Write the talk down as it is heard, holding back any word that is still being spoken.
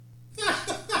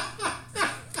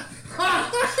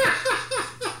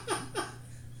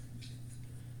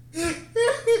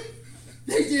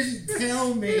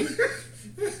tell me.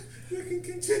 You can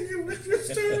continue with your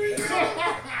story. This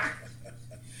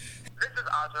is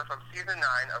Aja from season 9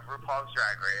 of RuPaul's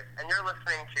Drag Race, and you're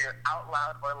listening to Out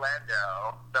Loud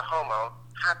Orlando, the Homo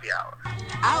Happy Hour.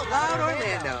 Out Loud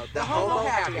Orlando, the Homo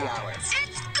Happy Hour. It's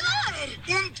good!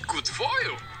 And good for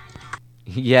you.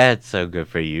 Yeah, it's so good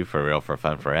for you, for real, for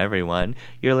fun, for everyone.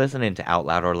 You're listening to Out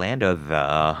Loud Orlando,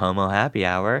 the Homo Happy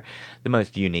Hour, the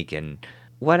most unique and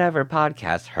whatever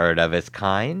podcast heard of its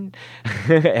kind,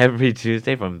 every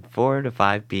Tuesday from 4 to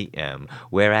 5 p.m.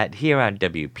 We're at here on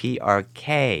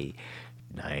WPRK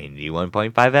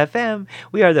 91.5 FM.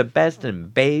 We are the best in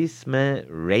basement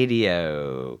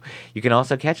radio. You can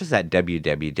also catch us at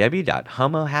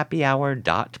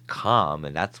www.homohappyhour.com,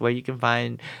 and that's where you can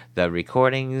find the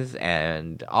recordings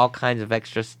and all kinds of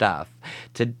extra stuff.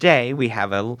 Today we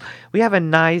have a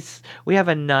nice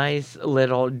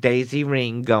little daisy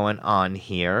ring going on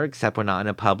here, except we're not in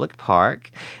a public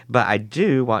park. But I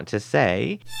do want to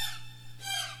say,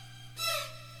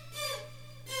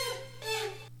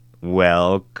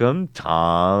 welcome,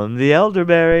 Tom the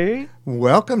Elderberry.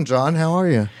 Welcome, John. How are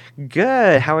you?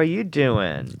 Good. How are you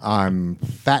doing? I'm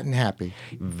fat and happy.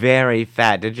 Very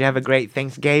fat. Did you have a great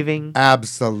Thanksgiving?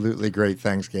 Absolutely great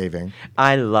Thanksgiving.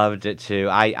 I loved it too.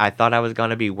 I thought I was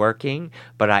going to be working,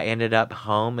 but I ended up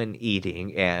home and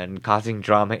eating and causing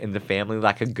drama in the family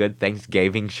like a good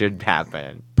Thanksgiving should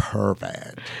happen.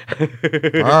 Perfect.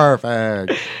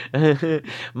 Perfect.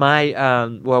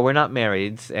 Well, we're not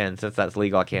married, and since that's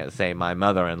legal, I can't say my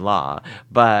mother-in-law,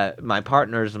 but my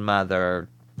partner's mother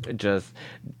just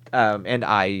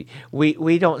and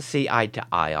we don't see eye to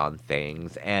eye on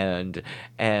things, and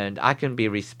I can be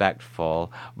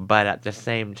respectful, but at the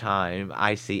same time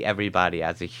I see everybody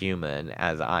as a human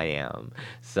as I am.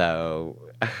 So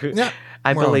Yeah,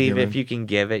 I we're all believe human. if you can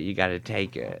give it, you got to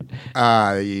take it.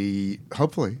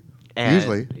 Hopefully. And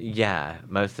Usually. Yeah,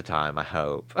 most of the time, I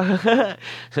hope.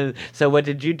 So what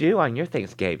did you do on your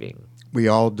Thanksgiving? We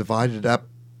all divided up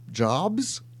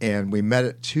jobs, and we met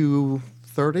at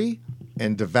 2:30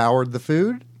 and devoured the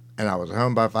food, and I was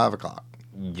home by 5 o'clock.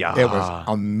 Yeah. It was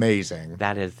amazing.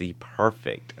 That is the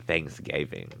perfect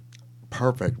Thanksgiving.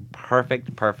 Perfect. Perfect.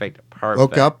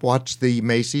 Woke up, watched the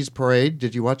Macy's parade.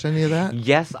 Did you watch any of that?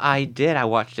 Yes, I did. I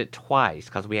watched it twice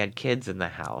because we had kids in the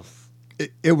house.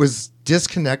 It was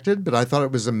disconnected, but I thought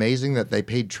it was amazing that they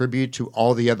paid tribute to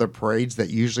all the other parades that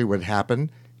usually would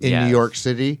happen in Yes. New York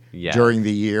City Yes. during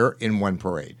the year in one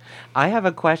parade. I have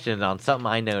a question on something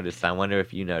I noticed. I wonder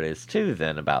if you noticed too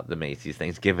then about the Macy's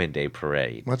Thanksgiving Day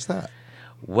Parade. What's that?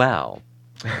 Well,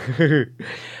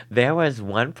 there was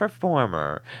one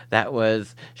performer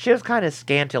she was kind of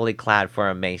scantily clad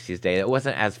for a Macy's Day. It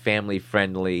wasn't as family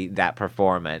friendly, that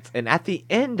performance. And at the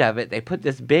end of it, they put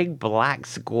this big black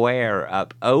square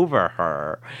up over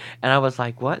her. And I was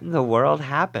like, what in the world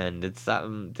happened? Did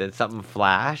something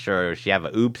flash, or she have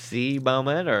an oopsie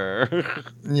moment, or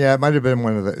Yeah, it might have been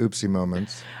one of the oopsie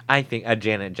moments. I think a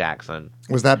Janet Jackson.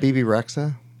 Was that BB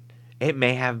Rexa? It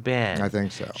may have been. I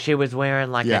think so. She was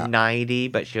wearing like Yeah. a 90,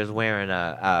 but she was wearing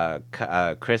a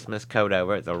Christmas coat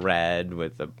over it, the red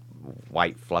with the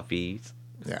white fluffies.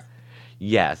 Yeah.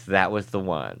 Yes, that was the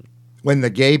one. When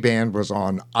the gay band was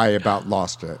on, I about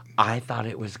lost it. I thought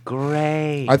it was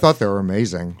great. I thought they were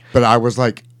amazing, but I was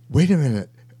like, wait a minute.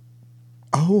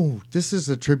 Oh, this is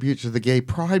a tribute to the gay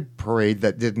pride parade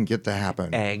that didn't get to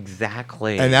happen.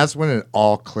 Exactly. And that's when it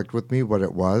all clicked with me what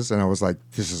it was. And I was like,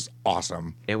 this is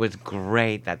awesome. It was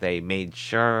great that they made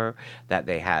sure that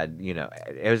they had,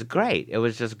 it was great. It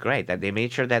was just great that they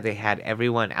made sure that they had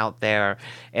everyone out there,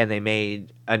 and they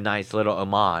made a nice little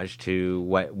homage to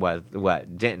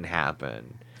what didn't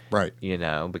happen. Right.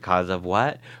 Because of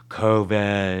what?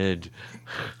 COVID.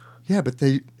 Yeah, but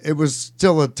it was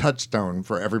still a touchstone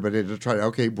for everybody to try.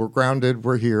 Okay, we're grounded.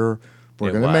 We're here.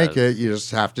 We're going to make it. You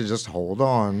just have to just hold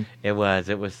on. It was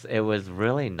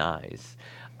really nice.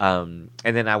 And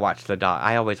then I watched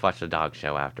I always watch the dog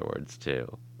show afterwards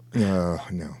too. No.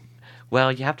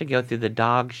 Well, you have to go through the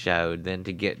dog show then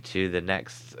to get to the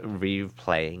next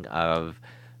replaying of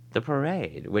the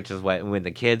parade, which is when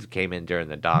the kids came in during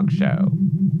the dog show.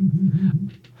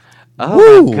 Oh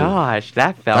Woo! my gosh,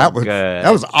 that felt good.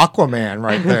 That was Aquaman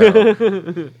right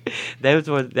there. those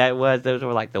were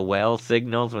like the whale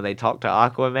signals when they talked to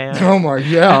Aquaman. Oh my,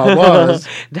 yeah, it was.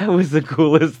 That was the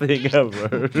coolest thing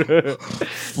ever.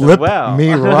 Flip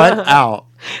me right out.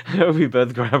 We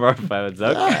both grab our phones.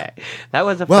 Okay, that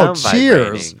was a Well, phone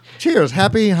cheers. vibrating. Cheers.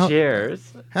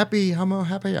 Cheers. Happy Homo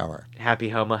Happy Hour. Happy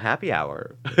Homo Happy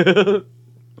Hour.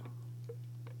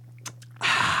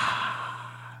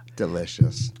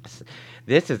 Delicious.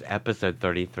 This is episode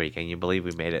 33. Can you believe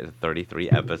we made it to 33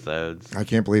 episodes? I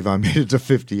can't believe I made it to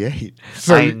 58.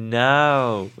 So I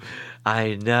know.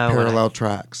 parallel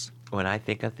tracks. When I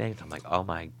think of things, I'm like, oh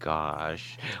my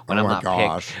gosh. Oh my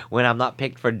gosh. When I'm not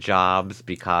picked for jobs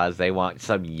because they want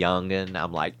some youngin',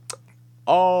 I'm like,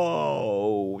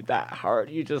 oh, that heart.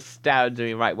 You just stabbed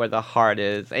me right where the heart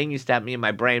is. And you stabbed me in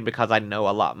my brain because I know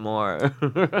a lot more.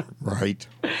 Right.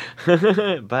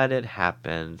 But it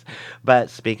happens. But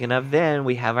speaking of then,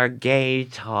 we have our gay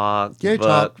talk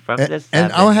book from the 70s.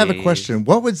 And I'll have a question.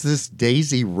 What was this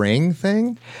daisy ring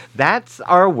thing? That's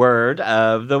our word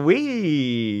of the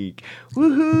week.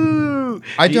 Woohoo!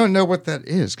 I don't know what that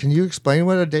is. Can you explain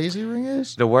what a daisy ring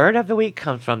is? The word of the week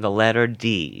comes from the letter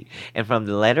D. And from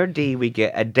the letter D, we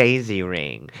get a daisy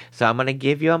ring. So I'm going to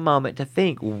give you a moment to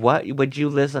think. What would you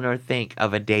listener think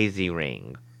of a daisy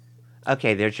ring?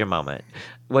 Okay, there's your moment.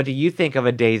 What do you think of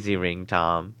a daisy ring,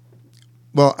 Tom?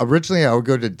 Well, originally I would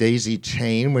go to daisy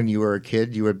chain when you were a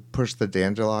kid. You would push the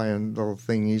dandelion little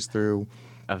thingies through.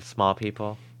 Of small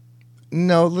people?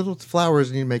 No, little flowers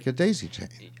and you make a daisy chain.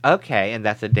 Okay, and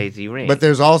that's a daisy ring. But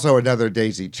there's also another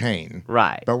daisy chain.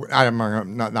 Right. But I'm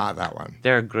not that one.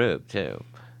 They're a group, too.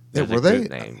 Yeah, There's were a they?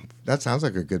 group name. That sounds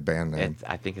like a good band name.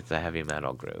 I think it's a heavy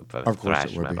metal group, a Of course it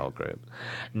thrash would be. metal group.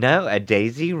 No, a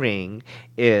daisy ring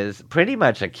is pretty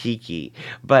much a kiki,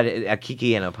 but a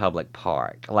kiki in a public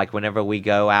park. Like whenever we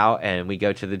go out and we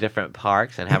go to the different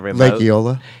parks and have remote. Lake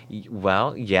Eola?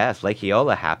 Well, yes, Lake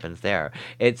Eola happens there.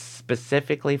 It's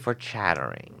specifically for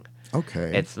chattering.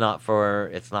 Okay. It's not for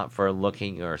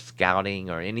looking or scouting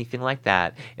or anything like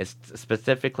that. It's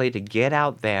specifically to get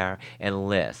out there and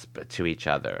lisp to each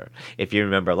other. If you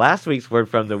remember last week's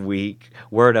word of the week,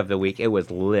 it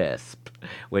was lisp,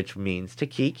 which means to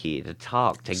kiki, to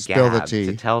talk, to Spill the gab, tea.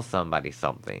 to tell somebody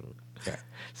something. Yeah.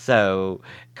 So,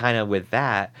 kind of with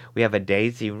that, we have a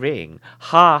daisy ring.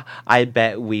 Ha! I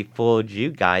bet we fooled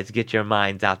you guys. Get your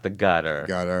minds out the gutter.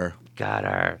 Gutter.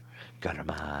 Gutter. Gutter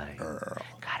mine. Girl.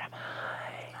 Gutter mine.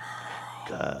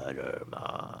 Gutter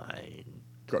mine.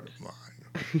 Gutter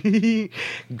mine.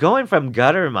 Going from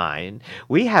gutter mine,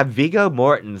 we have Viggo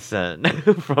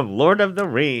Mortensen from Lord of the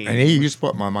Rings. And he used to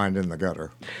put my mind in the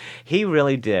gutter. He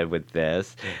really did with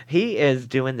this. He is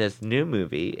doing this new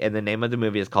movie, and the name of the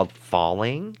movie is called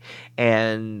Falling.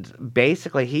 And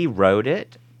basically, he wrote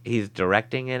it, he's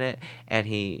directing in it, and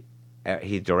he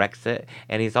directs it,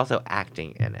 and he's also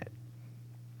acting in it.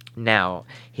 Now,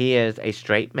 he is a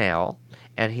straight male,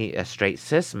 and a straight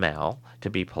cis male, to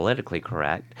be politically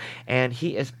correct, and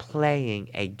he is playing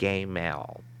a gay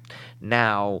male.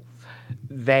 Now,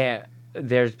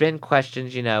 there's been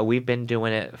questions, we've been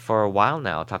doing it for a while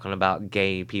now, talking about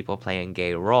gay people playing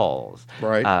gay roles.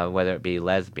 Right. Whether it be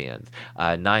lesbians,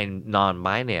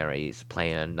 non-binaries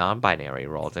playing non-binary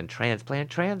roles, and trans playing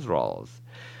trans roles.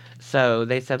 So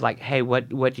they said, like, hey, what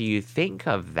do you think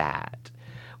of that?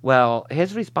 Well,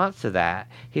 his response to that,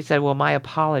 he said, well, my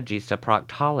apologies to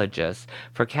proctologists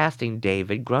for casting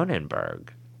David Cronenberg.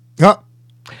 Oh,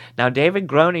 Now, David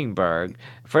Cronenberg,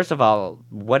 first of all,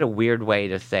 what a weird way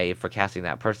to say for casting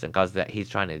that person, because he's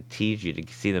trying to tease you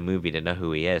to see the movie to know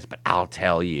who he is, but I'll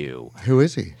tell you. who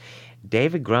is he?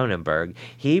 David Cronenberg,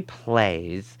 he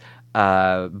plays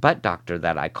a butt doctor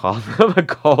that I call him, a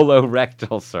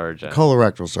colorectal surgeon.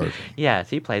 Colorectal surgeon. Yes,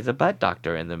 he plays a butt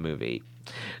doctor in the movie.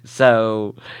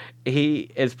 So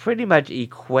he is pretty much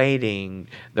equating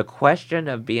the question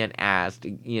of being asked,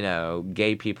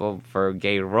 gay people for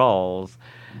gay roles,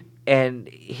 and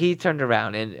he turned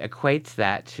around and equates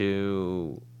that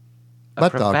to a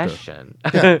Butt doctor. profession.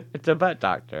 Yeah. It's a butt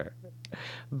doctor.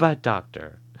 Butt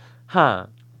doctor. Huh.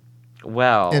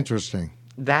 Well, Interesting.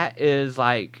 that's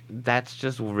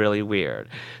just really weird.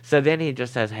 So then he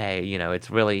just says, hey,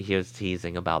 he was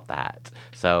teasing about that.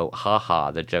 So,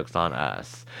 haha, the joke's on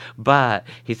us. But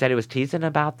he said he was teasing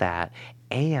about that,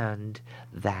 and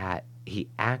that he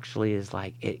actually is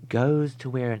like, it goes to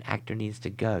where an actor needs to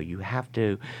go. You have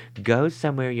to go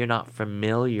somewhere you're not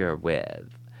familiar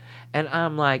with. And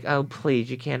I'm like, oh,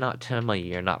 please, you cannot tell me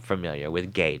you're not familiar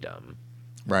with gaydom.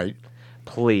 Right.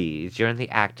 Please, you're in the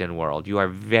acting world. You are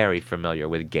very familiar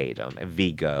with gaydom. And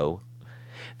Viggo,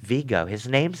 his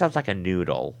name sounds like a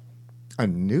noodle. A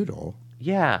noodle?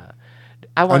 Yeah.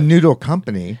 A noodle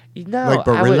company? No, Like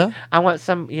Barilla? I want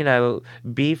some,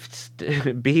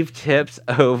 beef tips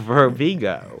over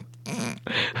Viggo.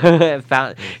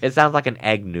 It sounds like an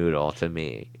egg noodle to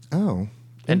me. Oh,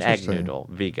 An egg interesting. noodle,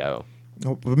 Viggo.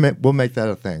 Oh, we'll make that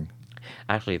a thing.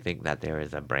 I actually think that there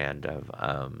is a brand of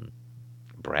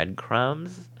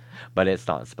breadcrumbs, but it's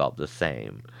not spelled the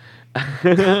same.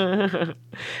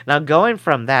 Now, going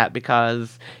from that,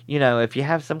 because, if you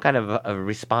have some kind of a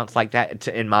response like that,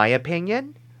 in my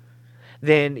opinion,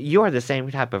 then you're the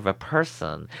same type of a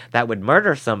person that would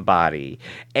murder somebody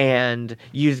and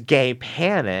use gay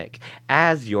panic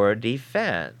as your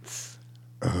defense.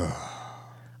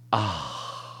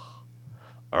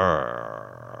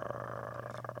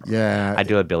 Yeah. I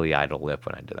do a Billy Idol lip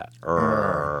when I do that.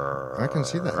 I can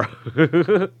see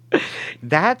that.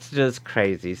 That's just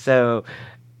crazy. So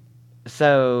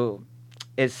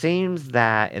it seems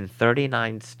that in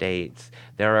 39 states,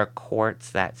 there are courts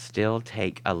that still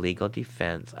take a legal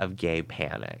defense of gay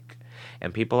panic.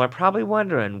 And people are probably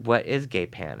wondering, what is gay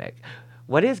panic?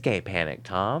 What is gay panic,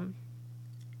 Tom?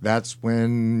 That's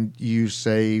when you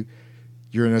say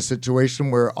you're in a situation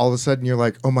where all of a sudden you're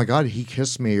like, oh my God, he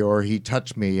kissed me or he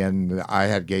touched me and I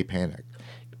had gay panic.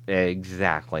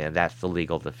 Exactly, and that's the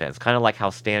legal defense. Kind of like how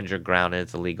stand your ground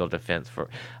is a legal defense for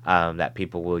that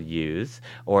people will use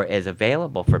or is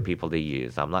available for people to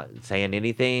use. I'm not saying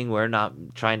anything. We're not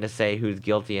trying to say who's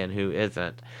guilty and who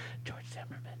isn't. George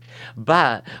Zimmerman.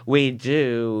 But we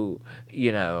do,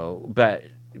 but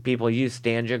people use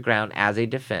stand your ground as a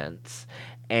defense.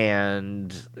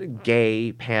 And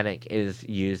gay panic is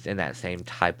used in that same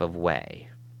type of way.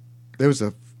 There was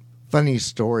a funny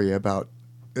story about,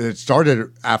 it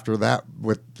started after that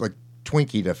with like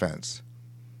Twinkie defense.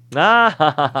 Do you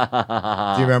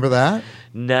remember that?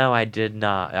 No, I did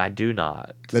not. I do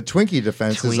not. The Twinkie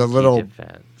defense is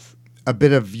defense. A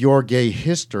bit of your gay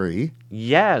history.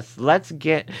 Yes, let's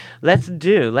go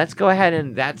ahead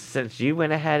and since you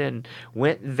went ahead and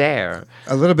went there.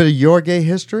 A little bit of your gay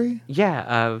history? Yeah,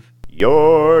 of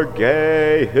your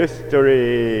gay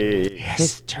history.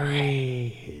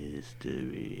 History.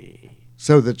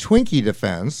 So the Twinkie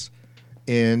defense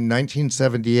in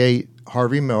 1978,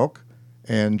 Harvey Milk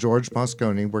and George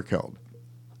Moscone were killed.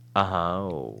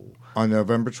 Oh. On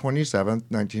November 27th,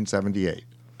 1978.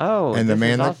 Oh, and this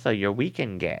is also your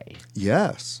weekend gay.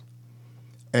 Yes.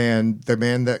 And the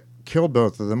man that killed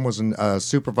both of them was a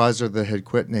supervisor that had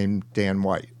quit named Dan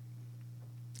White.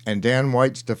 And Dan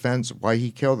White's defense, why he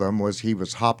killed them, was he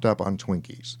was hopped up on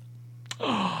Twinkies.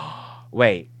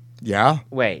 Wait. Yeah?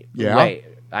 Wait. Yeah? Wait.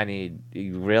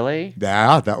 Really?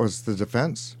 Yeah, that was the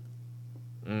defense.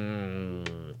 And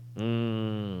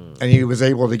he was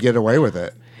able to get away with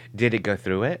it. Did it go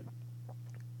through it?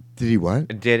 Did he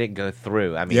what? Did it go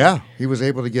through? Yeah, he was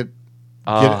able to get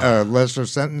a lesser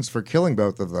sentence for killing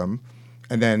both of them,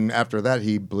 and then after that,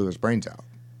 he blew his brains out.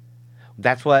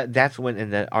 That's when in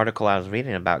the article I was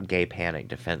reading about gay panic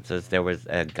defenses, there was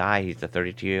a guy. He's a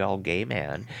 32-year-old gay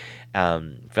man,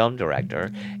 film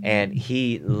director, and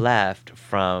he left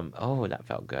from. Oh, that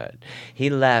felt good.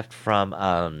 He left from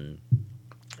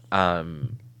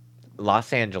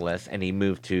Los Angeles, and he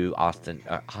moved to Austin.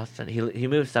 He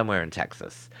moved somewhere in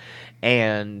Texas,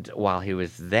 and while he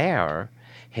was there,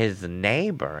 his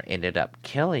neighbor ended up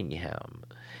killing him,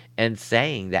 and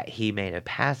saying that he made a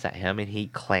pass at him, and he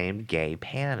claimed gay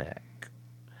panic.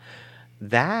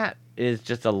 That is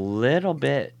just a little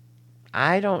bit.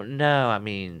 I don't know. I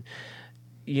mean,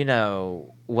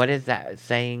 what is that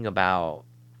saying about?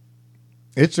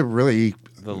 It's a really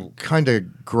kind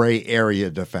of gray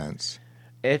area defense.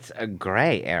 It's a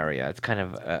gray area. It's kind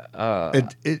of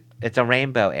it's a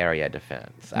rainbow area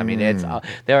defense. I mean,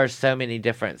 there are so many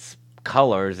different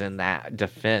colors in that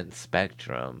defense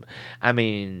spectrum. I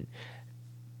mean,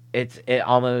 it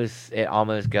almost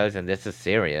goes, and this is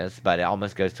serious, but it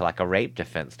almost goes to like a rape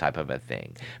defense type of a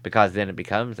thing, because then it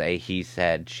becomes a he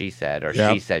said, she said, or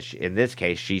she said. In this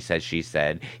case, she said, she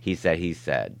said, he said, he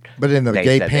said. But in the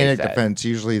gay panic defense,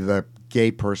 usually the gay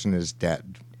person is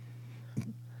dead.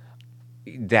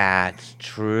 That's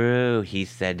true. He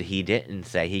said he didn't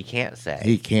say. He can't say.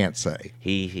 He can't say.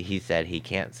 He said he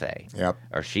can't say. Yep.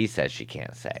 Or she said she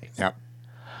can't say. Yep.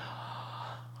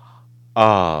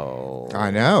 Oh.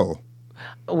 I know.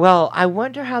 Well, I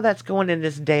wonder how that's going in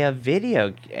this day of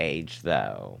video age,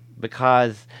 though.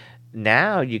 Because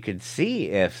now you could see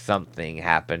if something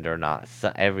happened or not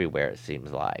everywhere, it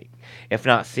seems like. If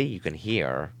not see, you can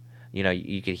hear.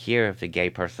 You could hear if the gay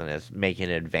person is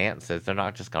making advances. They're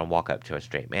not just going to walk up to a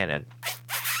straight man and,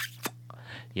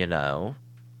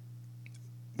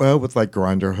 Well, with like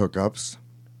Grindr hookups,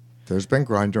 there's been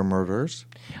Grindr murders.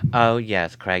 Oh,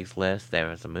 yes, Craigslist. There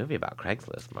was a movie about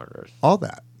Craigslist murders. All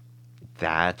that.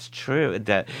 That's true.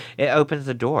 It opens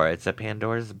the door. It's a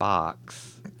Pandora's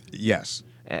box. Yes.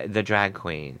 The drag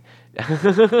queen.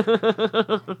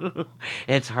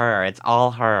 It's her. It's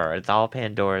all her. It's all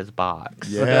Pandora's box.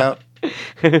 Yeah.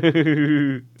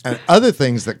 And other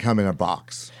things that come in a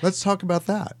box. Let's talk about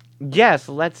that. Yes,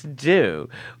 let's do.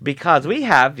 Because we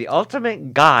have the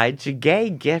ultimate guide to gay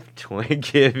gift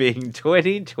giving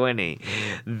 2020.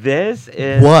 This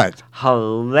is What?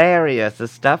 hilarious. The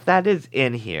stuff that is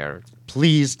in here.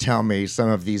 Please tell me some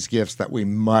of these gifts that we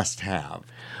must have.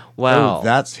 Well, Oh,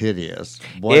 that's hideous.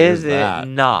 What is is it that?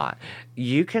 not?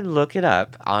 You can look it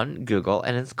up on Google,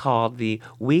 and it's called the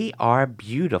We Are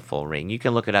Beautiful ring. You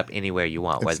can look it up anywhere you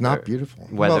want. It's not beautiful.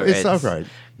 Whether Well, it's all right.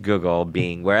 Google,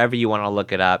 Bing, wherever you want to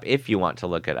look it up, if you want to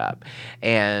look it up.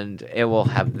 And it will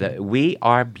have the We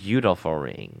Are Beautiful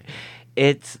ring.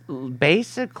 It's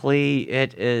basically,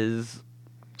 it is...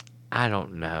 I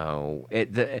don't know.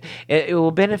 It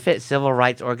will benefit civil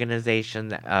rights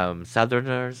organization,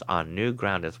 Southerners on New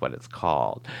Ground is what it's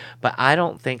called. But I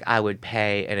don't think I would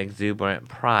pay an exuberant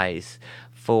price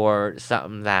for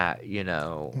something that,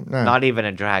 No. not even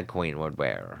a drag queen would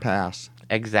wear. Pass.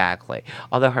 Exactly.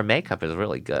 Although her makeup is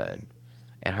really good.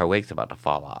 And her wig's about to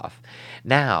fall off.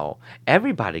 Now,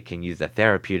 everybody can use a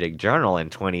therapeutic journal in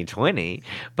 2020,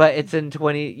 but it's in it's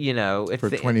For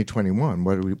 2021,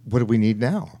 what do we need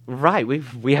now? right.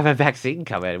 We have a vaccine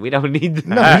coming. We don't need that.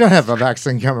 No, we don't have a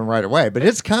vaccine coming right away, but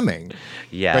it's coming.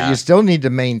 Yeah, But you still need to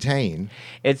maintain.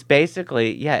 it's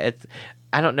basically it's.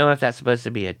 I don't know if that's supposed to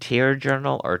be a tear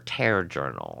journal or tear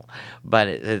journal, but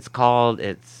it's called.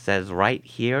 It says right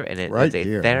here, and it Right is a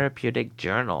here. therapeutic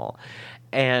journal.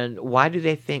 And why do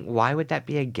they think? Why would that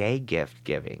be a gay gift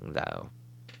giving though?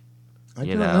 I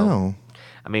You don't know, know.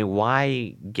 I mean,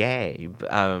 why gay?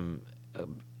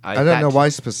 I don't know why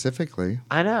specifically.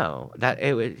 I know that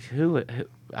it would. Who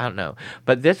I don't know,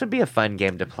 but this would be a fun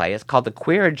game to play. It's called the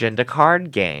Queer Agenda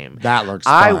card game. That looks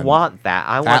I fun. want that.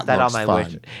 I want that on looks my fun.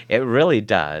 wish. It really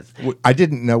does, I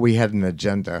didn't know we had an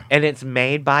agenda. and it's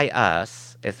made by us.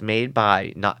 It's made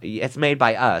by not. It's made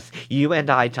by us. You and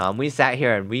I, Tom. We sat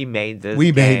here and we made this.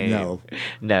 We made game.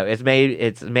 No. It's made.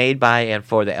 It's made by and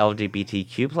for the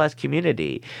LGBTQ plus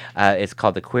community. It's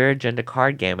called the Queer Agenda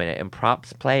card game, and it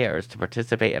prompts players to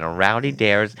participate in a rowdy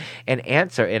dares and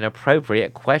answer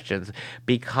inappropriate questions.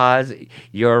 Because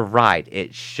you're right,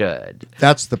 it should.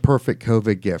 That's the perfect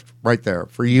COVID gift right there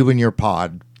for you and your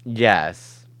pod.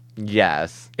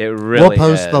 Yes, it really. We'll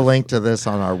post is. the link to this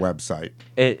on our website.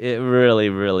 It really,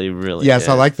 really, really. Yes,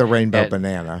 I is. like the rainbow And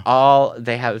banana.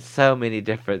 They have so many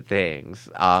different things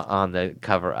on the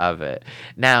cover of it.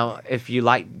 Now, if you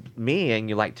like me and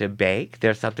you like to bake,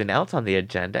 there's something else on the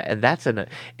agenda, and that's an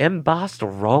embossed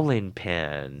rolling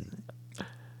pin.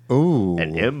 Ooh.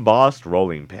 An embossed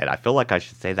rolling pin. I feel like I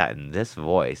should say that in this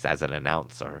voice as an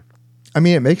announcer. I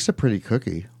mean, it makes a pretty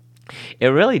cookie. It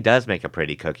really does make a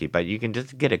pretty cookie, but you can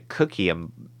just get a cookie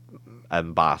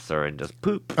embosser and just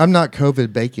poop. I'm not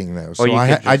COVID baking though, so you could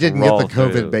I just didn't get roll the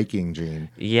COVID through. baking gene.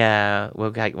 Yeah,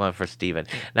 we'll get one for Steven.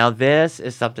 Now, this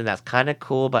is something that's kind of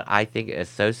cool, but I think it's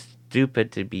so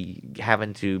stupid to be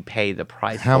having to pay the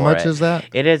price How for much it. is that?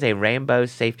 It is a rainbow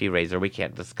safety razor. We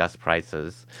can't discuss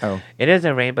prices. Oh. It is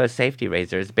a rainbow safety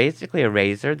razor. It's basically a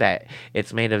razor that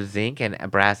it's made of zinc and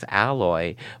brass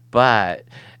alloy, but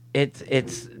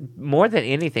it's more than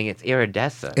anything, it's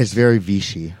iridescent. It's very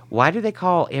Vichy. Why do they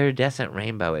call iridescent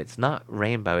rainbow? It's not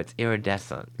rainbow, it's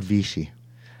iridescent. Vichy.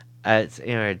 It's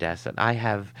iridescent. I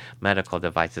have medical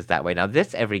devices that way. Now,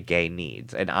 this every gay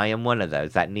needs, and I am one of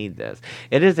those that need this.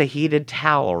 It is a heated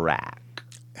towel rack.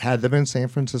 Had them in San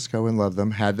Francisco and loved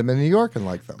them. Had them in New York and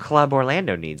liked them. Club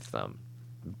Orlando needs them.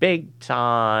 Big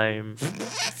time.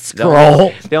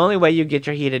 Scroll. The only way you get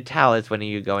your heated towel is when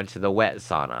you go into the wet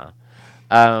sauna.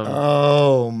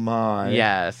 Oh my.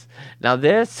 Yes. Now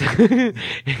this, it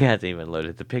hasn't even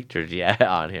loaded the pictures yet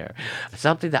on here.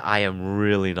 Something that I am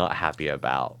really not happy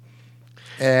about.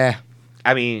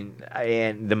 I mean,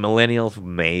 and the millennials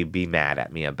may be mad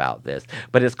at me about this,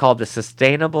 but it's called the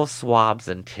Sustainable Swabs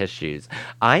and Tissues.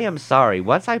 I am sorry.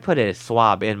 Once I put a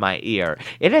swab in my ear,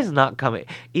 it is not coming.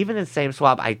 Even the same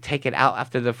swab, I take it out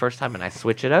after the first time and I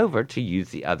switch it over to use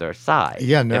the other side.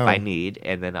 Yeah, no. If I need,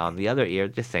 and then on the other ear,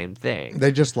 the same thing.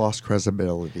 They just lost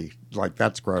credibility. Like,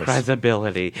 that's gross.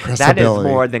 Credibility. That is Credibility.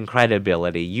 more than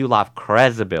credibility. You lost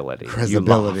credibility.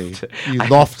 Credibility. You I-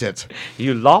 lost it.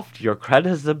 You lost your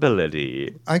credibility.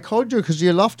 I called you because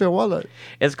you lost your wallet.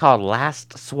 It's called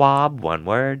Last Swab, one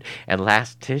word, and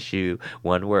Last Tissue,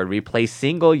 one word. Replace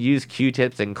single-use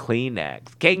Q-tips and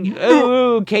Kleenex. Can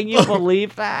you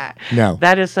believe that? No.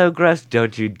 That is so gross.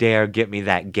 Don't you dare get me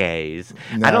that gaze.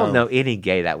 I don't No. know any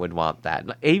gay that would want that.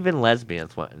 Even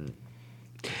lesbians wouldn't.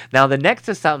 Now, the next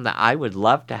is something that I would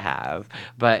love to have,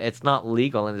 but it's not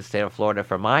legal in the state of Florida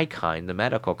for my kind, the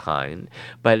medical kind,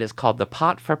 but it's called the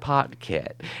Pot for Pot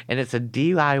Kit, and it's a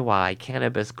DIY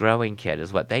cannabis growing kit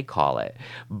is what they call it,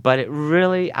 but it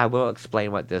really, I will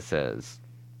explain what this is.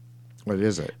 What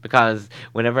is it? Because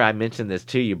whenever I mentioned this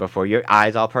to you before, your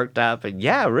eyes all perked up, and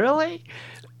yeah, really?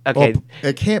 Okay, Well,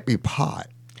 it can't be pot.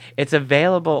 it's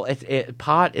available.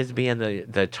 Pot is being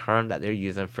the term that they're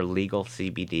using for legal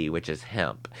CBD, which is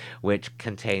hemp, which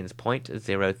contains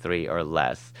 0.03 or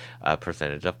less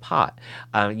percentage of pot.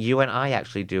 You and I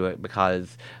actually do it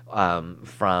because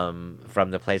from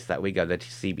the place that we go, the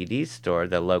CBD store,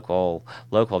 the local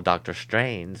Dr.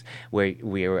 Strains, where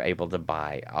we were able to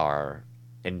buy our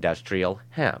industrial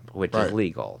hemp, which is Right.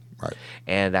 legal. Right.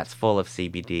 And that's full of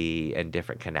CBD and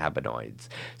different cannabinoids.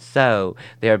 So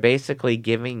they're basically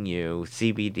giving you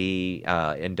CBD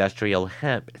industrial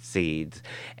hemp seeds,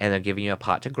 and they're giving you a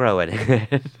pot to grow it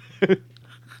in.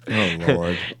 Oh,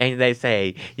 Lord. And they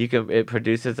say it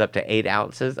produces up to 8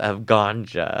 ounces of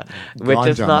ganja, which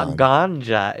is Ganja, not man.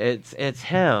 ganja. It's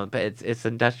hemp. It's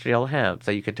industrial hemp. So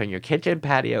you can turn your kitchen,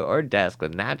 patio, or desk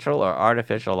with natural or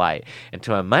artificial light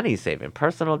into a money-saving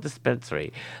personal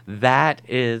dispensary. That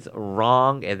is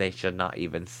wrong, and they should not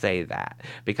even say that,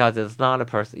 because it's not a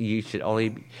person. You should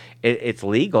only. It's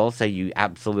legal, so you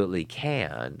absolutely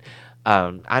can.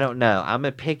 I don't know. I'm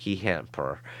a picky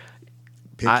hemper.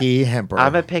 Picky hemper.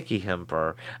 I'm a picky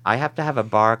hemper. I have to have a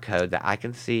barcode that I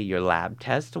can see your lab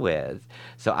test with,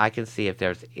 so I can see if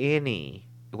there's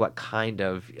what kind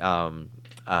of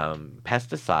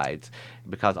pesticides,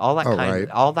 because all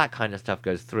that kind of stuff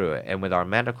goes through it. And with our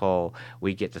medical,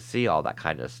 we get to see all that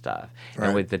kind of stuff. Right.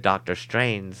 And with the Dr.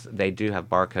 Strains, they do have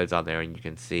barcodes on there, and you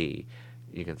can see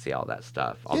all that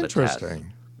stuff. All the tests.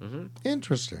 Interesting. Mm-hmm.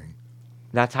 Interesting.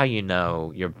 That's how you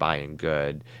know you're buying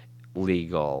good,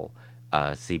 legal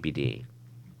CBD.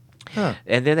 Huh.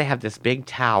 And then they have this big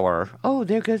tower. Oh,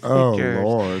 there goes Oh, pictures.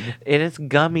 Lord. And it's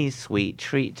Gummy Sweet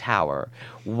Treat Tower.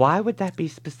 Why would that be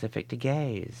specific to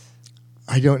gays?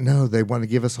 I don't know. They want to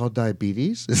give us all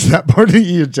diabetes? Is that part of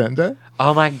the agenda?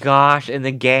 Oh my gosh, in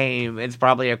the game, it's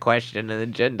probably a question in the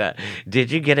agenda.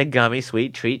 Did you get a Gummy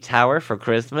Sweet Treat Tower for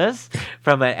Christmas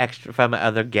from an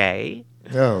other gay?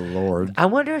 Oh, Lord. I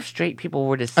wonder if straight people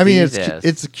were to see I mean, this.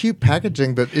 it's a cute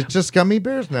packaging, but it's just gummy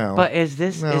bears now. But is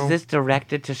this No.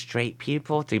 directed to straight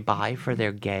people to buy for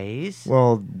their gays?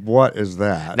 Well, what is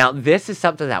that? Now, this is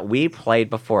something that we played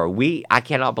before. I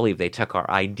cannot believe they took our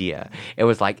idea. It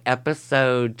was like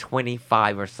episode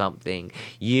 25 or something.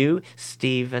 You,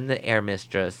 Steven, the Air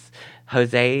Mistress,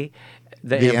 Jose,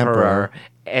 the Emperor,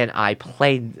 and I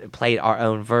played our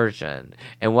own version.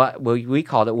 And we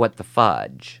called it What the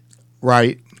Fudge.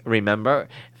 Right. Remember?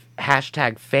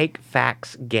 Hashtag fake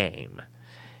facts game.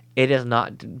 It is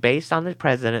not based on the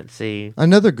presidency.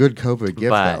 Another good COVID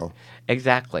gift, but though.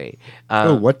 Exactly.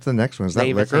 What's the next one? Is They that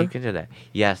even say liquor? you can do that.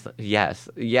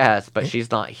 Yes, but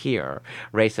she's not here.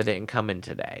 Raisa didn't come in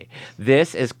today.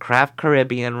 This is Craft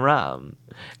Caribbean rum.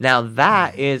 Now,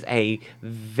 that is a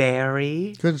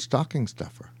very... Good stocking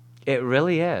stuffer. It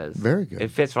really is. Very good.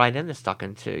 It fits right in the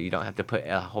stocking, too. You don't have to put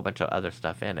a whole bunch of other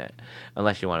stuff in it.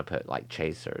 Unless you want to put, like,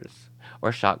 chasers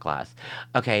or shot glass.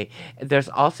 Okay, there's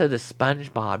also the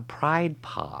SpongeBob Pride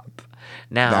Pop.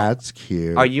 Now, That's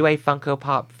cute. are you a Funko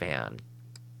Pop fan?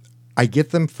 I get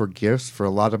them for gifts for a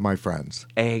lot of my friends.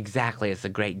 Exactly, it's a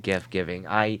great gift giving.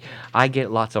 I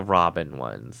get lots of Robin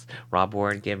ones. Rob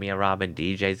Ward gave me a Robin.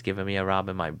 DJ's giving me a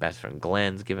Robin. My best friend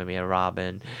Glenn's giving me a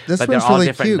Robin. This but one's they're all really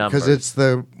different cute numbers. because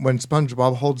it's when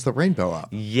SpongeBob holds the rainbow up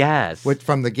Yes.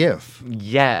 from the GIF.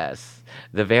 Yes.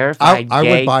 The verified I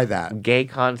gay, would buy that.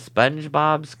 GayCon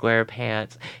SpongeBob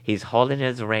SquarePants. He's holding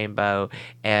his rainbow,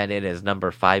 and it is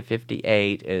number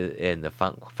 558 in the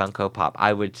Funko Pop.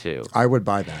 I would too. I would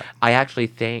buy that. I actually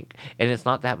think, and it's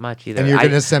not that much either. And you're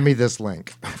going to send me this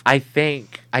link. I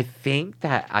think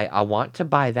that I want to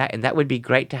buy that, and that would be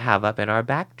great to have up in our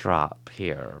backdrop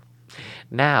here.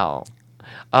 Now,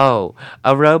 a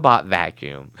robot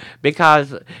vacuum,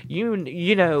 because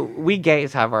you know we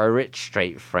gays have our rich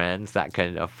straight friends that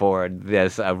can afford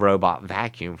this robot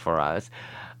vacuum for us.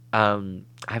 I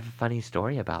have a funny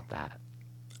story about that.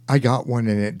 I got one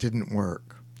and it didn't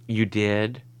work. You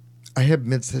did? I had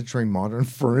mid-century modern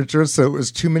furniture, so it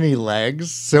was too many legs.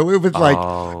 So it was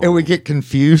like, it would get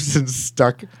confused and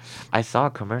stuck. I saw a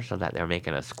commercial that they're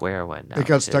making a square one now. It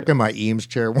got stuck in my Eames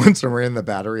chair once and ran the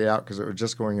battery out because it was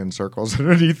just going in circles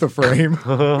underneath the frame.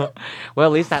 Well,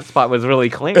 at least that spot was really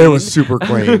clean. It was super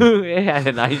clean. It had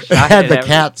a nice shot. It had and the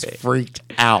cats everything. freaked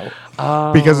out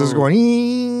Oh. because it was going.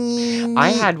 "Eeeeee." I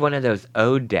had one of those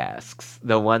O-desks,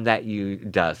 the one that you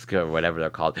dusk or whatever they're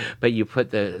called, but you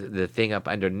put the thing up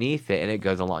underneath it and it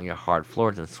goes along your hard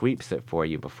floors and sweeps it for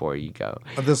you before you go.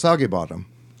 The soggy bottom.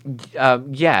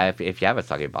 Yeah, if you have a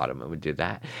soggy bottom, it would do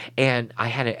that. And I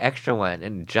had an extra one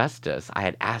in Justice. I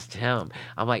had asked him.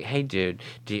 I'm like, hey, dude,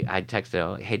 I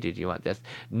texted him, hey, dude, do you want this?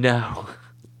 No.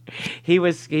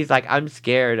 He's like, I'm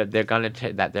scared of they're gonna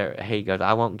he goes,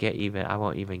 I won't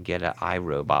even get an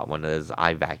iRobot, one of those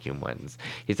iVacuum ones.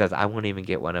 He says, I won't even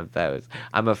get one of those.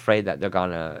 I'm afraid that they're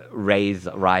gonna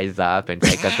rise up and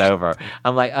take us over.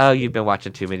 I'm like, oh, you've been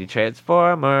watching too many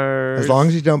Transformers. As long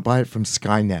as you don't buy it from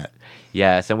Skynet.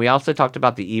 Yes, and we also talked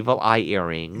about the evil eye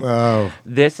earring. Oh.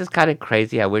 This is kind of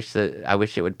crazy. I wish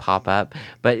it would pop up,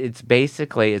 but it's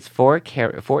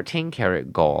 14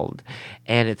 karat gold,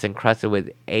 and it's encrusted with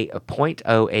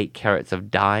 0.08 carats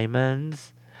of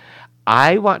diamonds.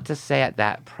 I want to say at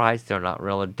that price they're not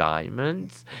real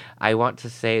diamonds. I want to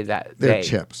say that They're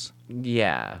chips.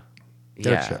 Yeah.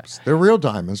 They're chips. They're real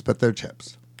diamonds, but they're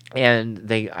chips. And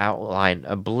they outline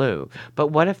a blue. But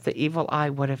what if the evil eye,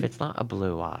 what if it's not a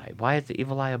blue eye? Why is the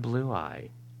evil eye a blue eye?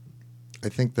 I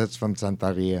think that's from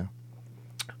Santeria.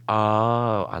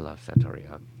 Oh, I love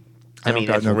Santeria. I mean,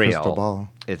 it's no real. Crystal ball.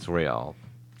 It's real.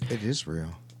 It is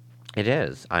real. It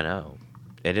is. I know.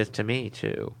 It is to me,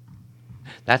 too.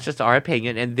 That's just our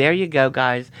opinion. And there you go,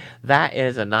 guys. That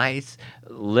is a nice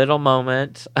little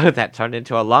moment that turned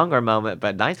into a longer moment,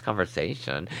 but nice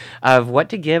conversation of what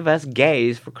to give us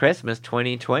gays for Christmas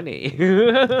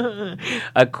 2020,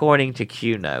 according to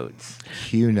Q Notes.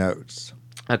 Q Notes.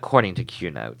 According to Q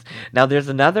Notes. Now, there's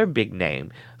another big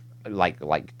name, like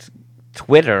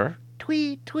Twitter.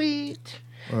 Tweet.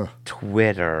 Ugh.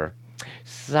 Twitter.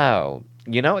 So,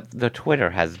 you know what the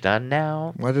Twitter has done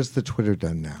now? What has the Twitter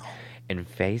done now? In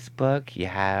Facebook, you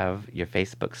have your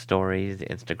Facebook stories,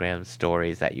 Instagram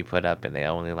stories that you put up, and they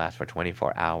only last for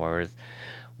 24 hours.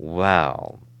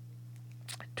 Well,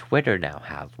 Twitter now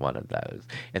has one of those.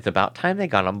 It's about time they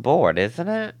got on board, isn't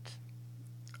it?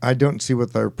 I don't see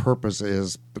what their purpose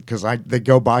is because they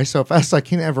go by so fast I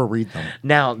can't ever read them.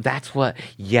 Now, that's what,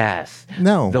 yes.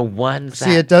 No. The ones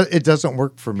See, it doesn't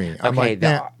work for me. I'm okay, like,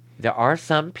 nah. there are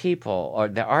some people,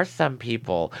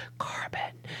 Carbon,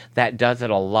 that does it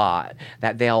a lot,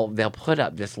 that they'll put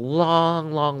up this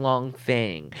long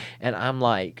thing. And I'm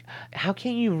like, how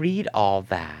can you read all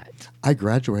that? I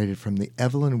graduated from the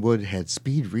Evelyn Woodhead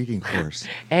speed reading course.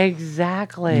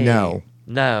 Exactly. No,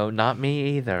 not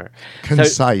me either.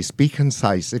 Concise. Be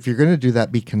concise. If you're going to do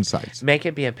that, be concise. Make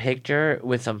it be a picture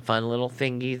with some fun little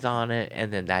thingies on it,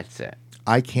 and then that's it.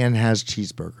 Has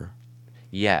cheeseburger.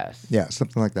 Yes. Yeah,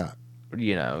 something like that.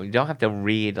 You don't have to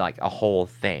read like a whole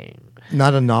thing.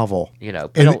 Not a novel.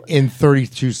 In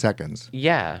 32 seconds.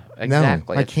 Yeah,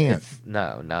 exactly. No, I can't.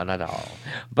 No, not at all.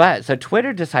 But so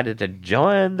Twitter decided to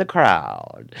join the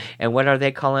crowd. And what are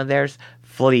they calling theirs?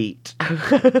 Fleet.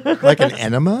 Like an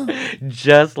enema?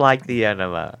 Just like the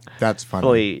enema. That's funny.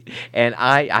 Fleet. And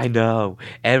I know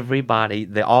everybody,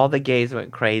 all the gays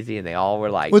went crazy and they all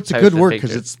were like, well, it's a good word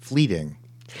because it's fleeting.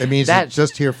 It means it's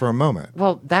just here for a moment.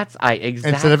 Well, exactly.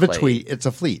 Instead of a tweet, it's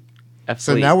a fleet.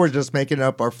 So now we're just making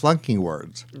up our flunking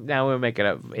words. Now we're making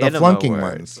up the flunking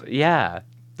ones. Yeah.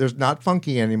 There's not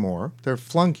funky anymore. They're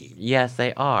flunky. Yes,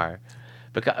 they are.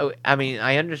 Because I mean,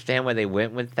 I understand why they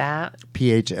went with that.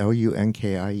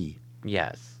 PHLUNKIE.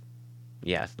 Yes,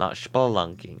 not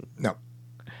spelunking. No.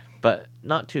 But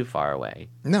not too far away.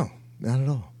 No, not at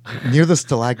all. Near the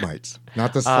stalagmites,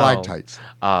 not the stalactites.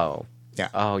 Oh. Yeah.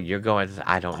 Oh, you're going,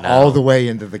 I don't know. All the way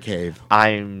into the cave.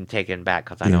 I'm taken back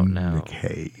because I don't know. In the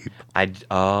cave.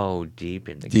 Deep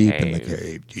in the cave. Deep in the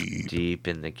cave. Deep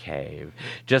in the cave.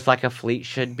 Just like a fleet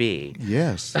should be.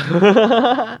 Yes.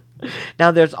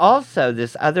 Now, there's also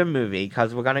this other movie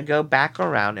because we're going to go back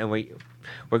around and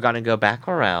we're going to go back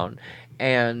around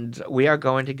and we are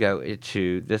going to go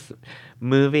to this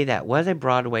movie that was a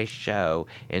Broadway show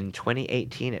in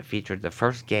 2018. It featured the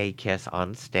first gay kiss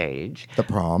on stage. The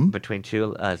Prom. Between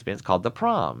two lesbians called The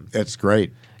Prom. It's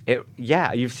great.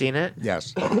 Yeah, you've seen it?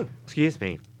 Yes. Excuse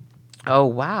me. Oh,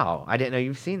 wow. I didn't know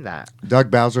you've seen that. Doug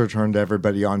Bowser turned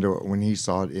everybody onto it when he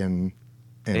saw it in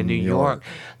New York.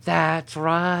 That's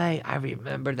right. I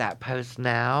remember that post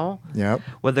now. Yep.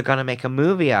 Well, they're going to make a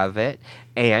movie of it.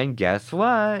 And guess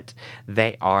what?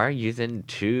 They are using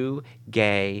two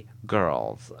gay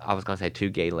girls. I was going to say two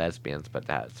gay lesbians, but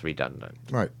that's redundant.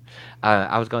 Right.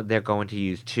 They're going to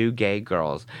use two gay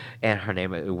girls. And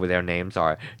their names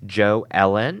are Jo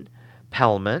Ellen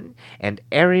Pellman and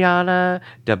Ariana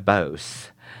DeBose.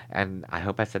 And I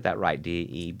hope I said that right.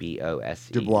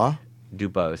 DeBose. Dubois?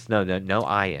 Dubose. No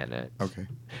I in it. Okay.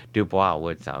 Dubois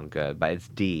would sound good, but it's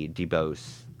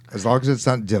DeBose. As long as it's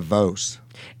not DeVos.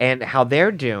 And how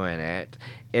they're doing it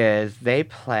is they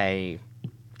play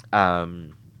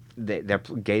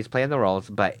gays playing the roles,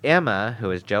 but Emma,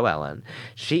 who is Jo Ellen,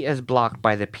 she is blocked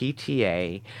by the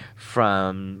PTA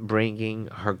from bringing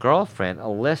her girlfriend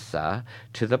Alyssa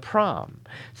to the prom.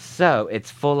 So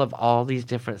it's full of all these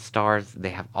different stars. They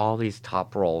have all these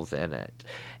top roles in it,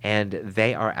 and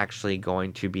they are actually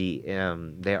going to be.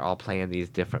 They're all playing these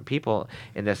different people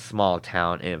in this small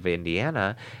town of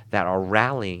Indiana that are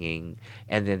rallying,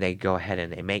 and then they go ahead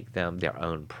and they make them their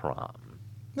own prom.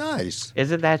 Nice.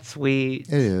 Isn't that sweet?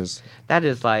 It is. That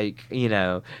is like,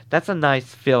 that's a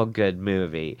nice feel-good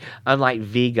movie. Unlike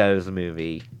Vigo's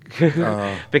movie.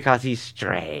 Because he's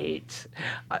straight.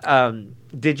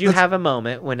 Did you have a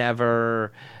moment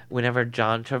whenever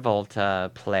John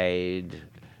Travolta played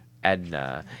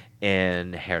Edna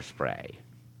in Hairspray?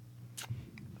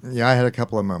 Yeah, I had a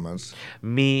couple of moments.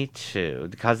 Me too,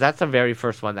 because that's the very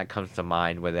first one that comes to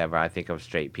mind whenever I think of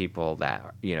straight people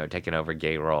that taking over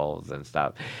gay roles and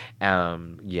stuff.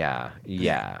 Yeah.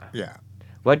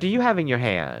 What do you have in your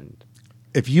hand?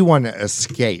 If you want to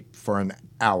escape for an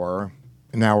hour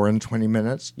and 20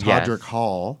 minutes, Yes. Todrick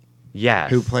Hall, Yes.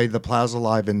 who played the Plaza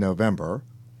Live in November,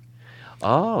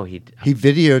 Oh, he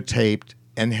videotaped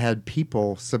and had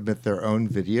people submit their own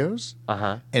videos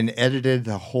and edited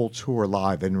the whole tour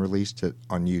live and released it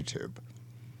on YouTube.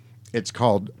 It's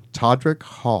called Todrick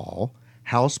Hall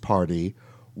House Party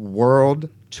World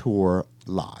Tour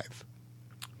Live.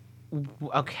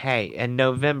 Okay, in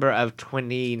November of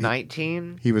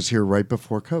 2019? He was here right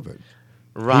before COVID.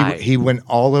 Right. He went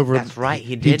all over. That's right, he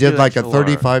He did do a like a tour.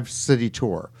 35-city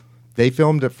tour. They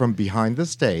filmed it from behind the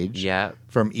stage, Yeah.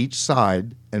 from each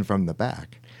side and from the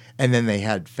back. And then they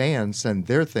had fans send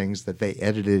their things that they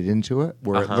edited into it,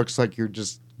 where it looks like you're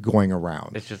just going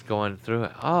around. It's just going through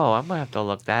it. Oh, I'm going to have to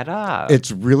look that up.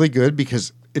 It's really good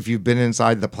because if you've been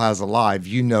inside the Plaza Live,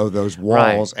 you know those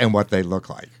walls and what they look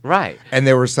like. Right. And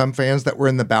there were some fans that were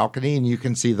in the balcony and you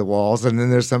can see the walls. And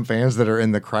then there's some fans that are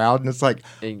in the crowd. And it's like,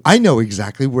 I know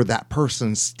exactly where that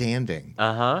person's standing.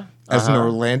 As an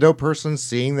Orlando person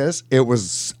seeing this, it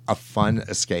was a fun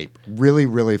escape. Really,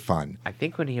 really fun. I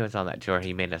think when he was on that tour,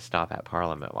 he made a stop at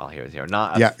Parliament while he was here.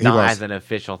 Not he was. as an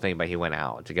official thing, but he went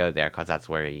out to go there because that's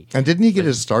where he... And didn't he get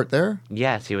his start there?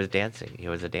 Yes, he was dancing. He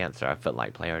was a dancer, a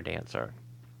footlight player dancer.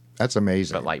 That's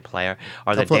amazing. Footlight player.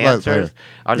 Are A the footlight dancers... player.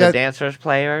 Are Yeah. the dancers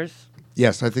players?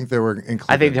 Yes, I think they were included.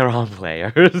 I think they're all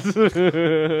players.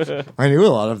 I knew a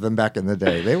lot of them back in the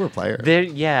day. They were players.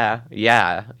 Yeah,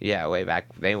 way back.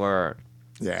 They were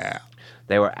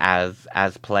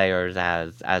as players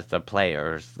as the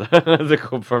players, the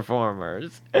cool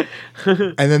performers.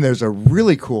 And then there's a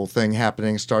really cool thing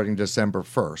happening starting December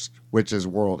 1st, which is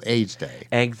World AIDS Day.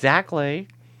 Exactly.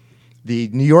 The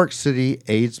New York City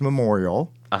AIDS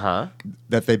Memorial Uh-huh.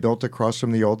 that they built across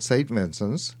from the old St.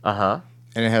 Vincent's. Uh-huh.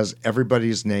 And it has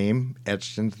everybody's name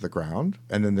etched into the ground.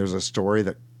 And then there's a story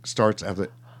that starts at it.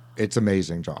 It's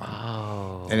amazing, John.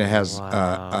 Oh. And it has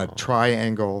wow. a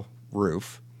triangle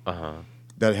roof Uh-huh.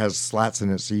 that has slats in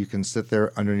it so you can sit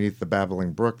there underneath the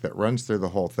babbling brook that runs through the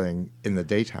whole thing in the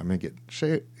daytime and get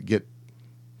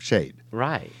shade.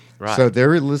 Right. So they're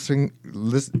releasing,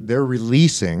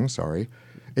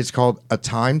 it's called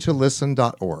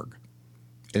atimetolisten.org.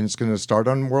 And it's going to start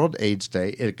on World AIDS Day.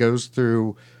 It goes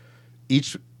through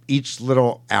each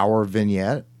little hour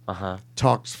vignette,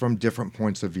 talks from different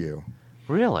points of view.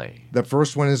 Really? The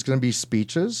first one is going to be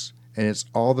speeches, and it's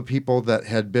all the people that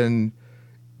had been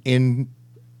in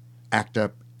ACT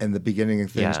UP and the beginning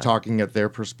of things, talking at their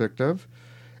perspective.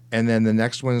 And then the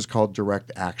next one is called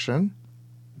Direct Action,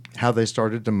 how they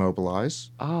started to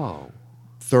mobilize. Oh.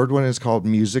 Third one is called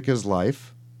Music is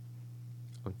Life,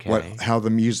 Okay. how the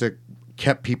music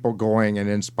kept people going and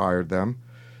inspired them.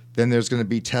 Then there's going to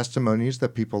be testimonies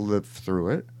that people lived through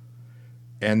it.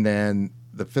 And then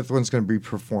the fifth one's going to be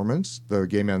performance, the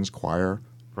Gay Men's Choir,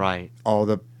 Right. all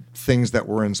the things that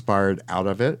were inspired out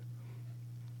of it.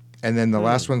 And then the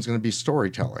last one's going to be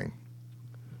storytelling,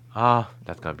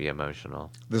 That's going to be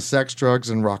emotional. the sex, drugs,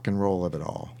 and rock and roll of it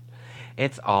all.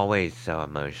 It's always so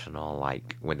emotional,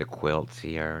 like when the quilt's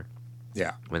here.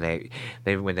 Yeah. When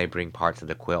they bring parts of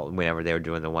the quilt, whenever they were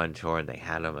doing the one tour and they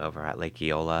had them over at Lake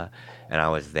Eola, and I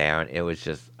was there, and it was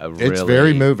just It's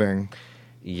very moving.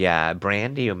 Yeah,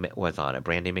 Brandy was on it.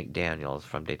 Brandy McDaniels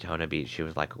from Daytona Beach. She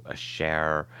was like a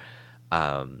Cher.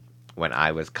 When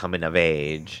I was coming of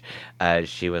age,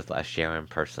 she was a Cher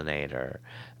impersonator,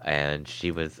 and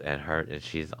she's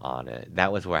on it.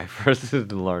 That was where I first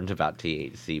learned about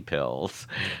THC pills,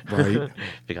 Right.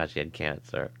 because she had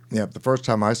cancer. Yeah, the first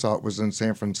time I saw it was in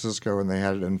San Francisco, and they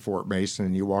had it in Fort Mason,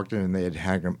 and you walked in, and they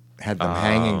had them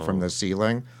hanging from the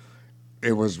ceiling.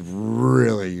 it was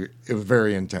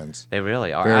very intense. They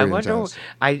really are. Very I wonder. intense.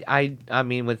 I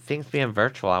mean, with things being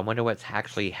virtual, I wonder what's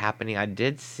actually happening. I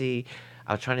did see.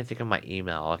 I was trying to think of my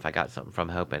email if I got something from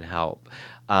Hope and Help.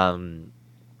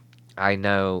 I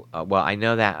know. Well, I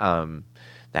know that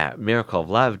that Miracle of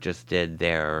Love just did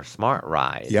their Smart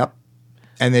Ride. Yep.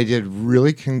 And they did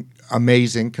really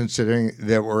amazing considering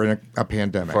that we're in a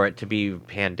pandemic. For it to be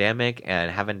pandemic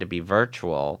and having to be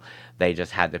virtual, they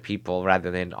just had the people, rather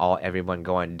than everyone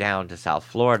going down to South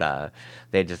Florida,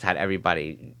 they just had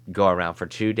everybody go around for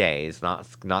 2 days,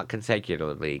 not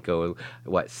consecutively. Go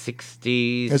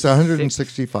 60? It's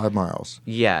 165 miles.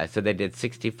 Yeah, so they did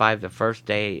 65 the first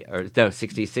day, or no,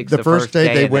 66 The first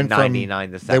day they and went then from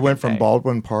 99 the second they went from day.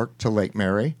 Baldwin Park to Lake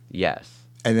Mary, Yes.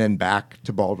 and then back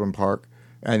to Baldwin Park,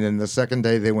 and then the second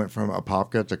day they went from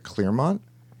Apopka to Clearmont,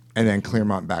 and then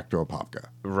Clearmont back to Apopka.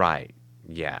 Right.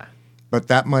 Yeah. But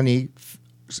that money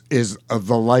is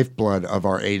the lifeblood of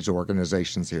our AIDS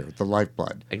organizations here. The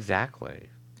lifeblood. Exactly.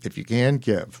 If you can,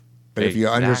 give. But if you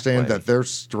understand Exactly. that they're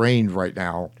strained right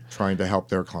now trying to help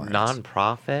their clients.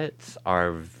 Nonprofits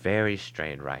are very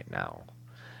strained right now.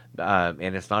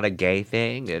 And it's not a gay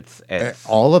thing. It's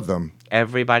All of them.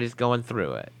 everybody's going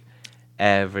through it.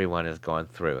 Everyone is going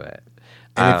through it.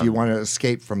 And if you want to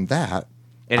escape from that,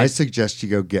 and I if- suggest you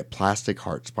go get Plastic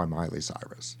Hearts by Miley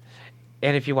Cyrus.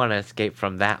 And if you want to escape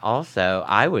from that also,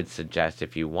 I would suggest,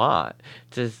 if you want,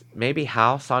 to maybe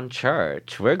House on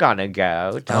Church. We're going to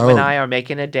go. Tom and Oh. I are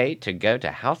making a date to go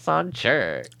to House on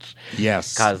Church.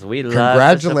 Yes. 'Cause we love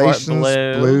to support Congratulations,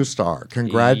 Blue. Blue Star.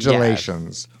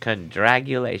 Congratulations.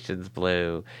 Congratulations,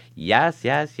 Blue. Yes,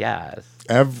 yes, yes.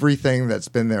 Everything that's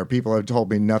been there, people have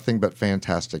told me nothing but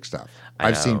fantastic stuff. I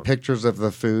I've seen know. pictures of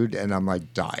the food, and I'm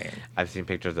like dying. I've seen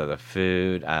pictures of the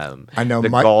food. I know the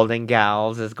my- Golden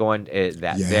Gals is going. They're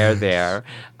Yes. there.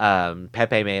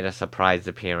 Pepe made a surprise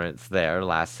appearance there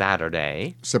last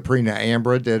Saturday. Sabrina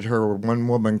Ambra did her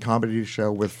one-woman comedy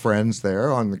show with friends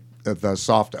there on the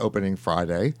soft opening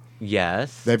Friday.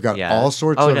 Yes, They've got yes. all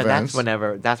sorts oh, of no, events.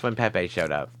 That's when Pepe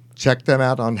showed up. Check them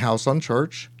out on House on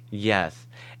Church. Yes,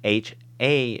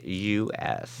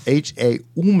 HAUS. H-A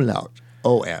umlaut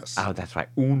O-S. Oh, that's right.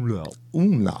 Umlaut.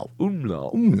 Umlaut.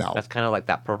 Umlaut. Umlaut. That's kind of like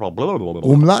that purple blah, blah, blah,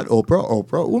 blah. Umlaut,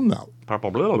 Oprah, umlaut.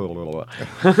 Purple blah, blah, blah, blah.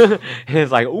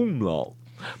 It's like umlaut.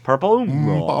 Purple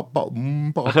umlaut.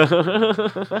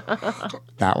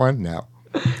 That one? No.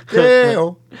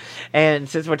 Yeah. And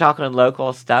since we're talking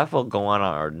local stuff, we'll go on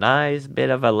our nice bit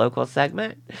of a local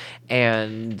segment.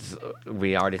 And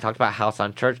we already talked about House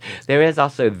on Church. There is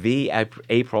also the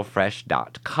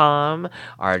aprilfresh.com,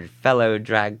 our fellow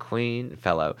drag queen,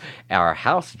 our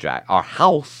house drag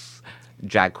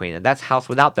queen. And that's house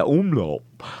without the umlaut.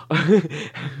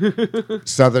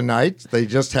 Southern Nights, they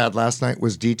just had last night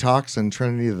was Detox and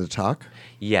Trinity of the Tuck.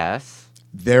 Yes.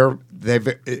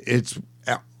 It's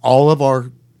all of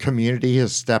our community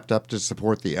has stepped up to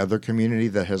support the other community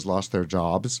that has lost their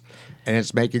jobs, and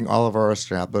it's making all of our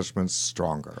establishments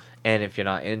stronger. And if you're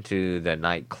not into the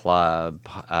nightclub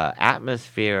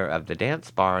atmosphere of the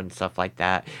dance bar and stuff like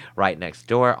that, right next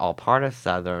door, all part of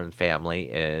Southern family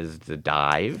is the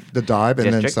Dive. The Dive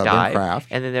and then District Southern Dive. Craft.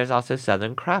 And then there's also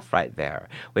Southern Craft right there,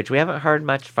 which we haven't heard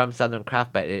much from Southern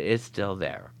Craft, but it is still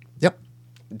there. Yep.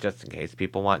 Just in case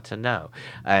people want to know.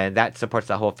 And that supports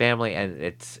the whole family,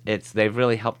 and they've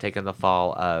really helped take in the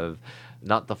fall of,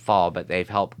 not the fall, but they've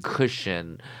helped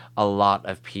cushion a lot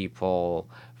of people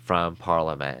from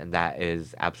Parliament, and that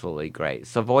is absolutely great.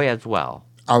 Savoy as well.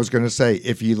 I was going to say,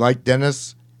 if you like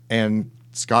Dennis and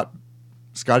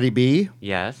Scotty B,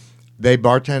 Yes. they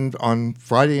bartend on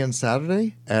Friday and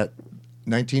Saturday at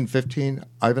 1915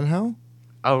 Ivanhoe,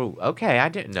 Oh, okay. I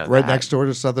didn't know right that. next door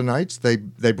to Southern Nights. They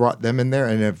brought them in there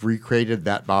and have recreated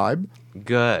that vibe.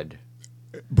 Good.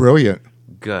 Brilliant.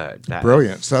 Good. That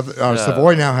Brilliant. is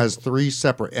Savoy now has 3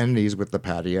 separate entities with the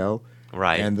patio,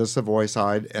 Right. and the Savoy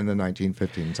side and the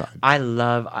 1915 side. I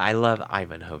love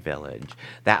Ivanhoe Village.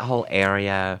 That whole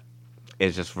area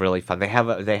is just really fun. They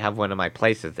have one of my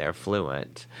places there,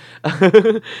 Fluent.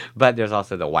 But there's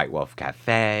also the White Wolf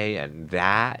Cafe, and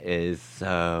that is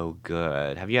so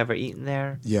good. Have you ever eaten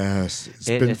there? Yes, it's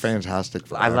It been is- fantastic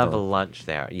forever. I love a lunch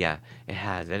there. Yeah, it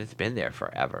has, and it's been there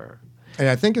forever. And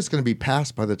I think it's going to be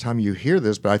past by the time you hear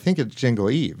this, but I think it's Jingle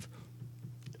Eve.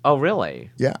 Oh,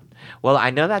 really? Yeah. Well, I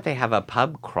know that they have a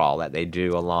pub crawl that they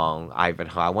do along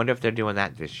Ivanhoe. I wonder if they're doing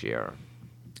that this year.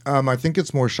 I think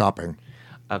it's more shopping.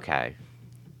 Okay.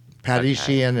 Patty Okay.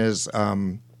 Sheehan is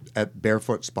at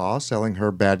Barefoot Spa selling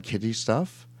her Bad Kitty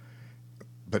stuff.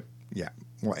 But yeah,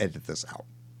 we'll edit this out.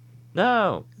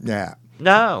 No. Yeah.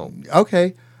 No.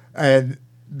 Okay. And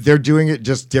they're doing it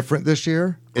just different this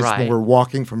year. It's Right. more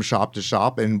walking from shop to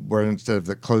shop, and where instead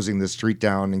of closing the street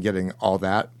down and getting all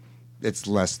that, it's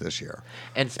less this year.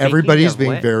 And speaking Everybody's of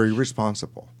being which- very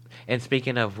responsible. And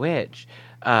speaking of which,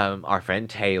 our friend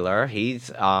Taylor,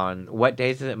 he's on what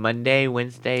days is it? Monday,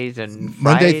 Wednesdays, and Friday?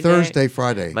 Monday, Thursday,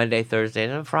 Friday. Monday, Thursdays,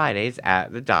 and Fridays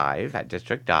at the Dive, at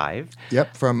District Dive.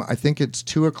 Yep, from I think it's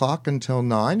 2:00 until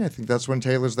 9. I think that's when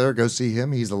Taylor's there. Go see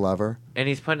him. He's a lover. And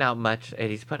he's putting out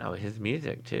his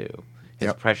music too. His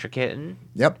Yep. Pressure Kitten.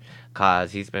 Yep.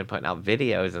 Cause he's been putting out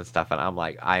videos and stuff, and I'm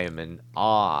like, I am in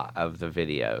awe of the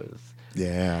videos.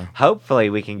 Yeah. Hopefully,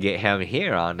 we can get him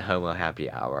here on Homo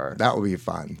Happy Hour. That would be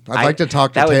fun. I'd like to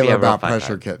talk to that would be Taylor a real about fun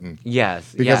Pressure time. Kitten.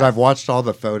 Yes, Because yes. I've watched all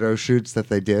the photo shoots that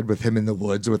they did with him in the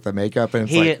woods with the makeup, and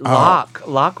it's He like,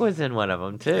 Locke was in one of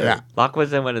them too. Yeah. Locke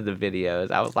was in one of the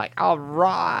videos. I was like, all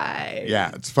right.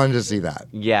 yeah, it's fun to see that.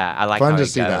 Yeah, I like Fun how to it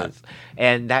see that. goes.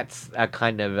 And that's a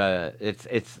kind of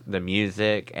it's the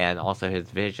music and also his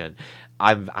vision.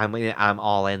 I'm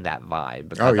all in that vibe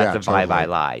because Oh, yeah, that's a vibe I totally.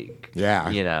 like. Yeah.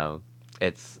 You know,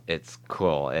 it's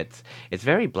cool. It's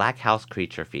very Black House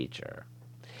Creature feature.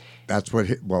 That's what.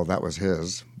 That was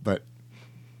his, but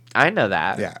I know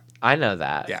that. Yeah. I know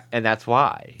that. Yeah. And that's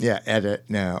why. yeah, edit.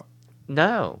 No,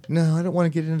 No. I don't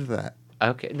want to get into that.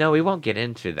 Okay. No, we won't get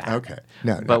into that. Okay,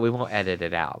 no, But no. we won't edit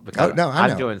it out because Oh, no, I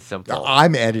know. I'm doing simple.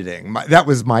 I'm editing. That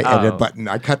was my edit Oh. button.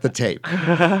 I cut the tape.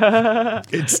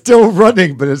 It's still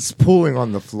running, but it's pooling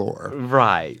on the floor.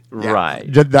 Right. Yeah.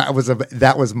 Right.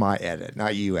 That was my edit,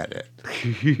 not you edit.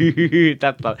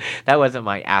 that wasn't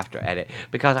my after edit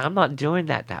because I'm not doing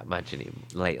that much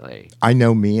lately. I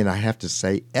know me, and I have to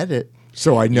say edit,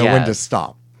 so I know when to Yes.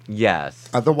 stop. Yes.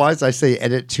 Otherwise, I say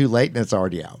edit too late, and it's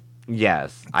already out.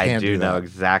 Yes. I Can't do do know that.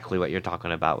 exactly what you're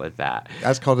talking about with that.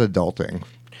 That's called adulting.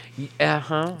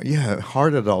 Uh-huh. Yeah,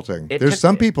 hard adulting. It There's took-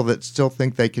 some people that still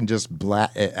think they can just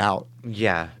blat it out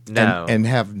Yeah. No. and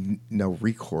have no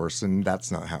recourse, and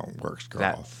that's not how it works,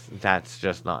 girl. That's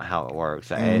just not how it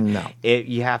works. No.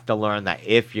 You have to learn that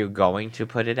if you're going to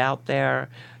put it out there,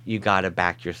 you got to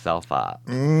back yourself up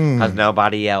because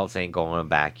nobody else ain't going to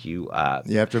back you up.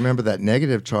 You have to remember that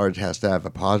negative charge has to have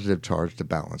a positive charge to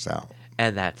balance out.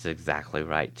 And that's exactly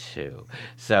right, too.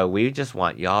 So we just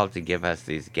want y'all to give us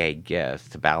these gay gifts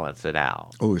to balance it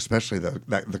out. Oh, especially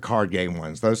the card game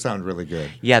ones. Those sound really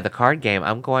good. Yeah, the card game,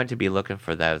 I'm going to be looking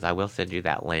for those. I will send you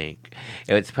that link.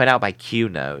 It's put out by Q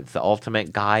Notes, the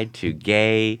ultimate guide to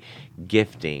gay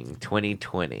gifting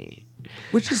 2020.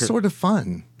 Which is sort of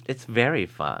fun. It's very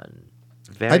fun.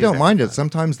 Very, I don't very mind it. fun.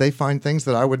 Sometimes they find things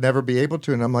that I would never be able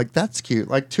to, and I'm like, that's cute.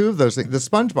 Like 2 of those things. The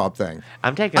SpongeBob thing.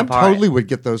 I'm taking I part. totally would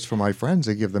get those for my friends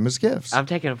and give them as gifts. I'm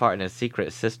taking part in a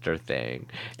secret sister thing.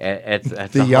 It's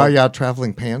The a whole- Yaya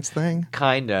traveling pants thing.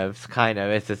 Kind of.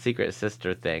 It's a secret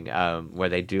sister thing, where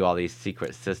they do all these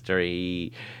secret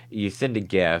sistery. You send a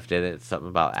gift, and it's something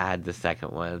about add the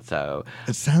second one. So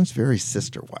It sounds very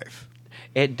sister wife.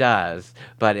 it does,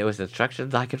 but it was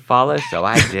instructions I could follow, so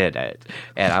I did it.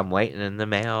 And I'm waiting in the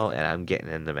mail, and I'm getting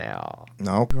in the mail.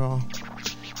 No, girl.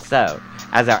 So,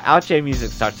 as our outro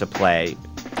music starts to play,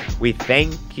 we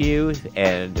thank you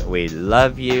and we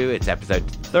love you. It's episode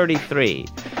 33.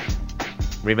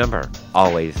 Remember,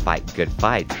 always fight good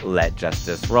fights. Let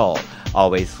justice roll.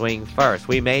 Always swing first.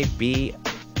 We may be.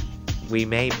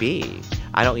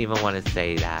 I don't even want to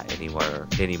say that anymore,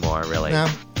 really. No.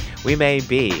 We may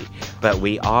be, but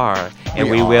we are, and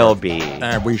we are. will be.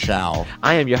 And we shall.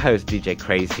 I am your host, DJ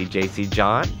Crazy JC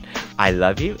John. I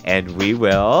love you, and we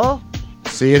will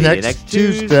See you see next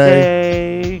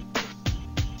Tuesday. Tuesday.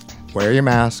 Wear your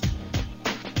mask.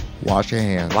 Wash your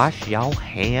hands. Wash your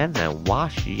hands and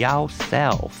wash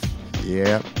yourself.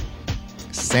 Yep.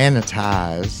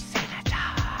 Sanitize.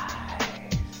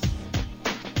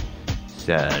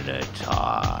 Sanitize.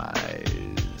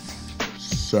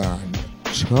 Sanitize.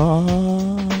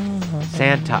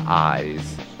 Santa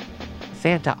eyes.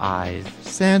 Santa eyes.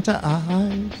 Santa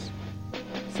eyes.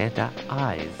 Santa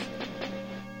eyes.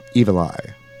 Evil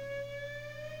eye.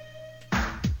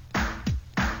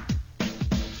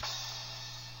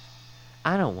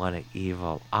 I don't want an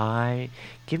evil eye.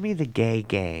 Give me the gay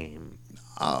game.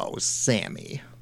 Oh, Sammy.